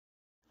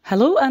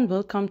Hello and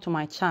welcome to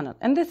my channel.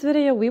 In this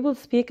video, we will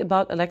speak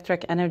about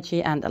electric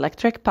energy and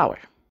electric power.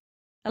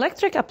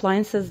 Electric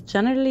appliances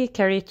generally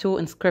carry two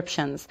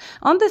inscriptions.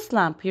 On this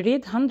lamp, you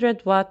read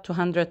 100 watt to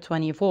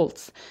 120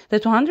 volts. The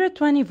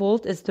 220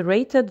 volt is the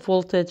rated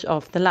voltage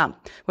of the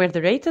lamp, where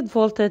the rated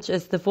voltage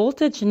is the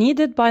voltage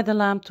needed by the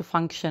lamp to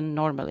function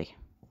normally.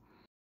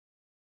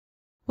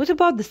 What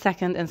about the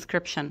second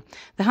inscription?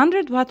 The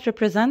 100 watt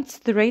represents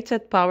the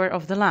rated power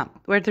of the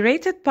lamp, where the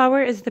rated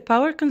power is the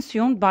power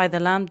consumed by the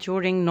lamp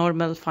during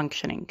normal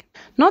functioning.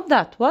 Note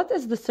that Watt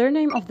is the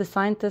surname of the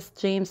scientist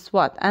James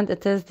Watt, and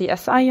it is the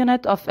SI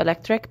unit of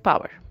electric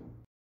power.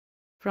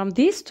 From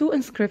these two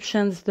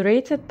inscriptions, the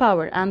rated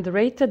power and the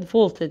rated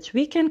voltage,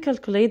 we can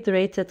calculate the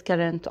rated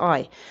current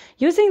I,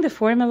 using the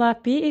formula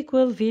P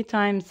equal V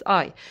times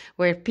I,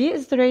 where P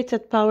is the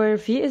rated power,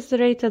 V is the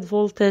rated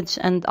voltage,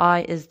 and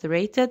I is the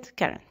rated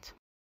current.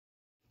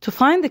 To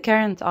find the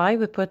current I,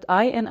 we put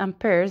I in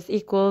amperes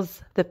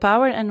equals the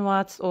power in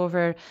watts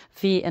over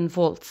V in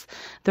volts.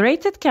 The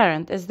rated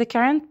current is the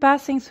current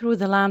passing through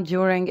the lamp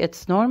during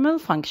its normal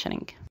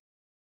functioning.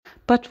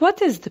 But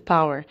what is the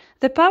power?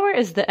 The power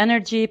is the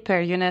energy per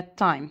unit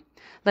time.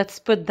 Let's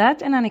put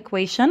that in an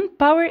equation,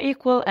 power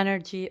equal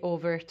energy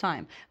over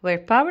time, where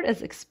power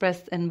is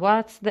expressed in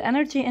watts, the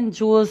energy in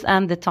joules,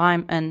 and the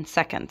time in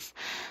seconds.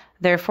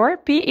 Therefore,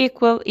 P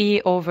equal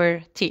E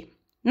over T.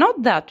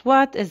 Note that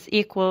watt is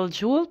equal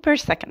joule per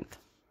second.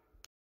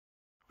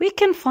 We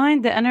can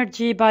find the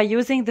energy by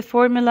using the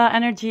formula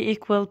energy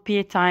equal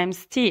P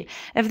times T.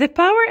 If the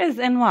power is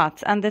in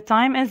watts and the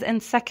time is in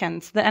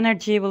seconds, the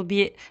energy will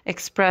be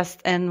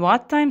expressed in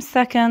watt times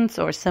seconds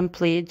or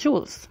simply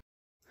joules.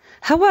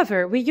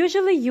 However, we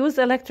usually use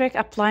electric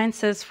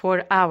appliances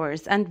for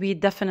hours, and we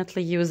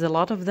definitely use a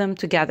lot of them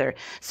together.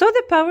 So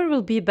the power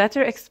will be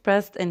better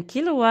expressed in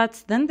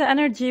kilowatts than the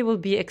energy will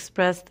be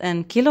expressed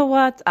in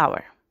kilowatt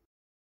hour.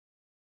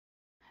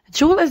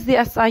 Joule is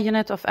the SI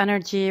unit of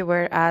energy,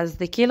 whereas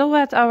the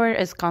kilowatt hour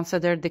is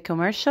considered the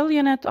commercial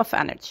unit of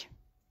energy.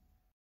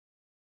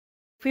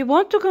 If we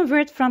want to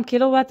convert from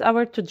kilowatt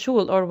hour to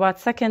joule or watt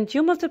second,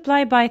 you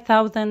multiply by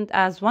 1000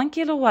 as 1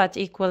 kilowatt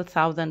equals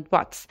 1000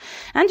 watts.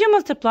 And you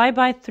multiply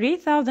by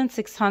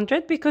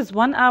 3600 because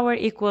 1 hour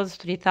equals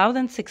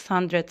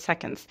 3600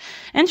 seconds.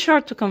 In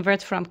short, to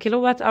convert from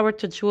kilowatt hour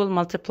to joule,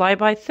 multiply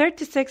by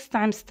 36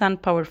 times 10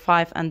 power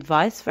 5 and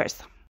vice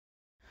versa.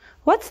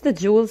 What's the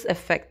Joules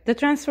effect? The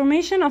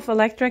transformation of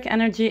electric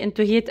energy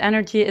into heat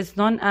energy is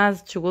known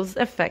as Joules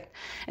effect.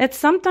 It's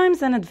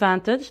sometimes an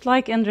advantage,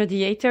 like in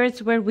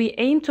radiators, where we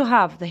aim to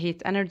have the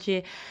heat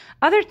energy.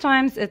 Other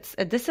times it's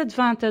a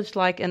disadvantage,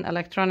 like in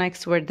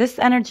electronics, where this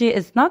energy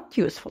is not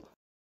useful.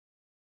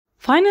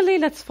 Finally,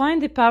 let's find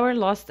the power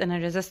lost in a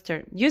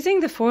resistor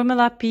using the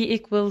formula P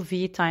equal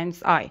V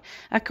times I.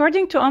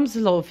 According to Ohm's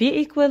law, V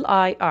equal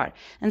IR.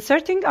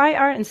 Inserting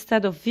IR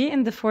instead of V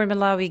in the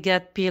formula, we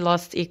get P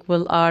lost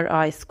equal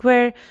RI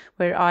square,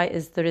 where I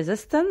is the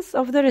resistance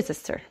of the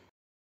resistor.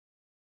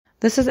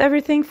 This is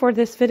everything for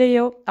this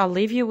video. I'll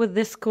leave you with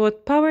this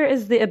quote: power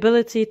is the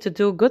ability to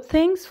do good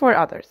things for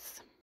others.